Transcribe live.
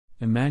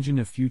Imagine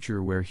a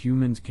future where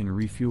humans can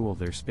refuel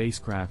their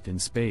spacecraft in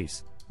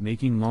space,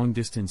 making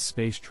long-distance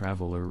space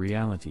travel a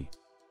reality.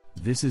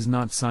 This is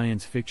not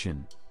science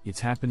fiction,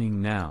 it's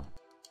happening now.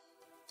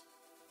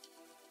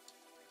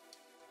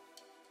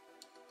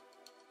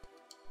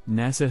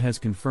 NASA has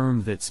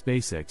confirmed that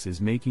SpaceX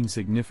is making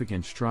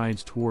significant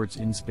strides towards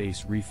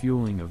in-space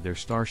refueling of their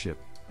Starship,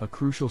 a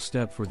crucial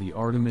step for the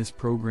Artemis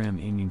program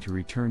aiming to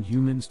return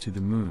humans to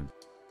the Moon.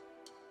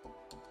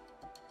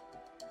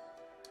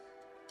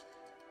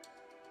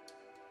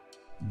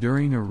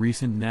 During a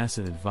recent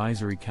NASA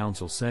Advisory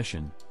Council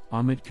session,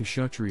 Amit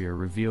Kshatriya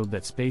revealed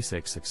that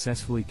SpaceX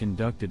successfully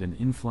conducted an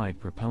in-flight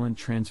propellant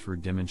transfer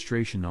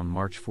demonstration on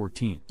March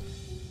 14.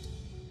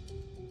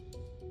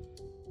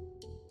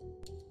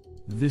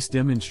 This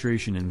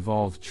demonstration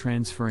involved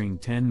transferring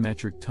 10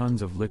 metric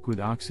tons of liquid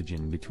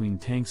oxygen between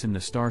tanks in the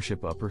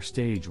Starship upper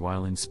stage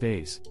while in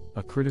space,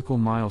 a critical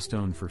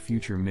milestone for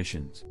future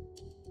missions.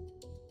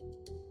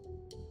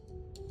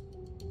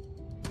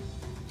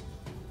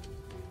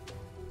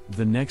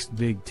 The next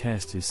big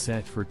test is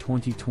set for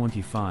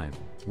 2025,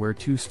 where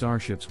 2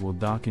 Starships will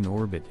dock in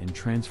orbit and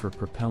transfer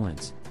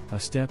propellants, a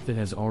step that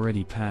has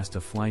already passed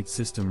a flight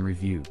system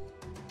review.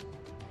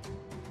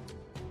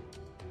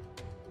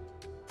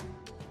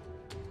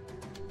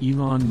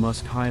 Elon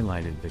Musk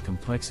highlighted the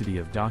complexity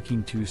of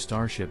docking 2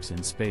 Starships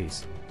in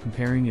space,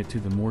 comparing it to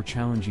the more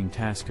challenging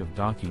task of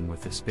docking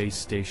with a space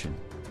station.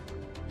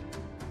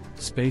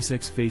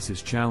 SpaceX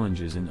faces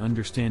challenges in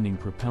understanding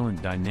propellant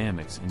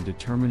dynamics and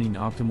determining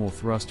optimal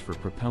thrust for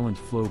propellant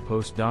flow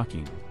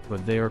post-docking,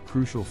 but they are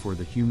crucial for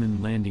the human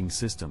landing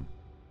system.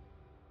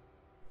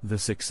 The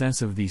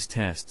success of these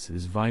tests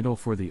is vital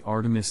for the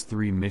Artemis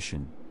 3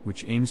 mission,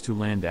 which aims to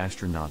land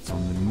astronauts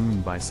on the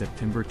Moon by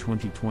September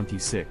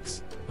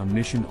 2026, a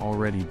mission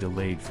already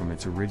delayed from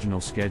its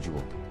original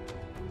schedule.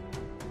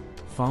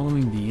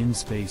 Following the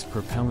in-space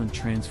propellant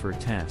transfer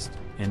test,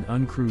 an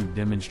uncrewed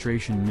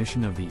demonstration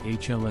mission of the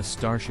HLS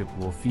Starship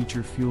will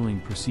feature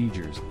fueling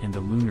procedures and a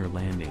lunar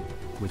landing,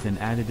 with an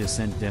added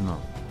ascent demo.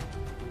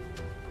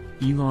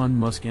 Elon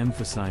Musk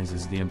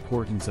emphasizes the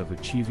importance of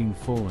achieving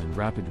full and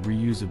rapid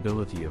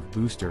reusability of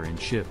booster and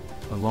ship,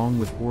 along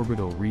with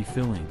orbital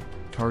refilling,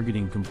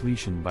 targeting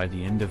completion by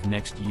the end of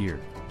next year.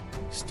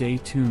 Stay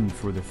tuned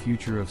for the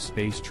future of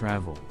space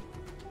travel.